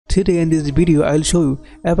Today in this video I will show you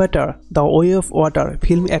Avatar, The Way of Water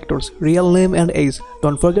film actors, real name and age.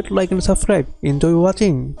 Don't forget to like and subscribe. Enjoy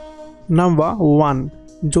watching. Number 1.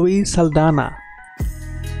 Zoe Saldaña.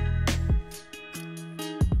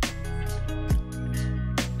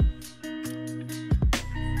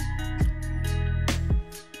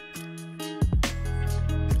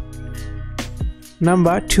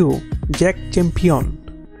 Number 2. Jake Champion.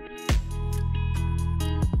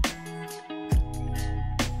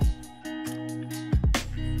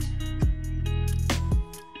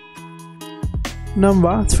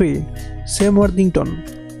 Number 3. Sam Worthington.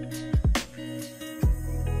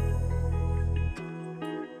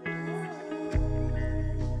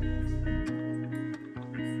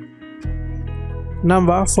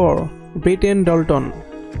 Number 4. Britton Dalton.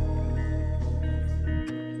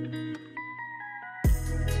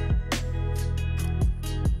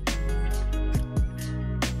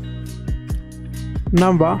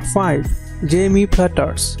 Number 5. Jamie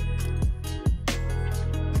Platters.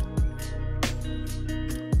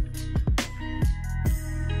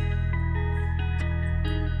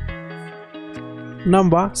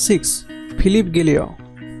 Number 6. Philip Gilio.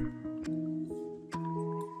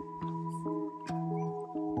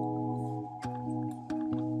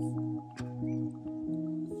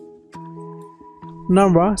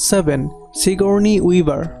 Number 7. Sigourney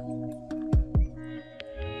Weaver.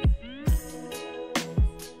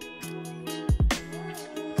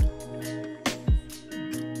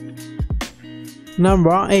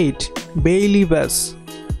 Number 8. Bailey Bass.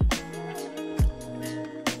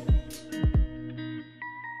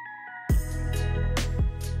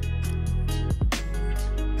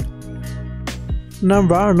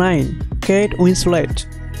 Number 9. Kate Winslet.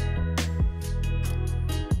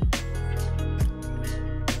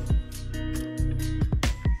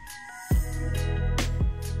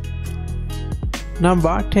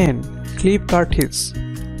 Number 10. Cliff Curtis.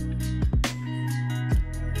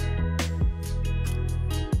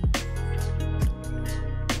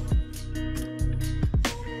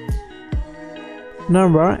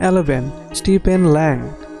 Number 11. Stephen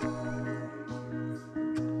Lang.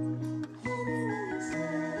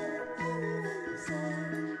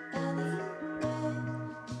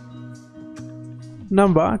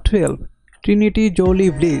 Number 12. Trinity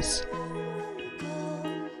Jolie Bliss.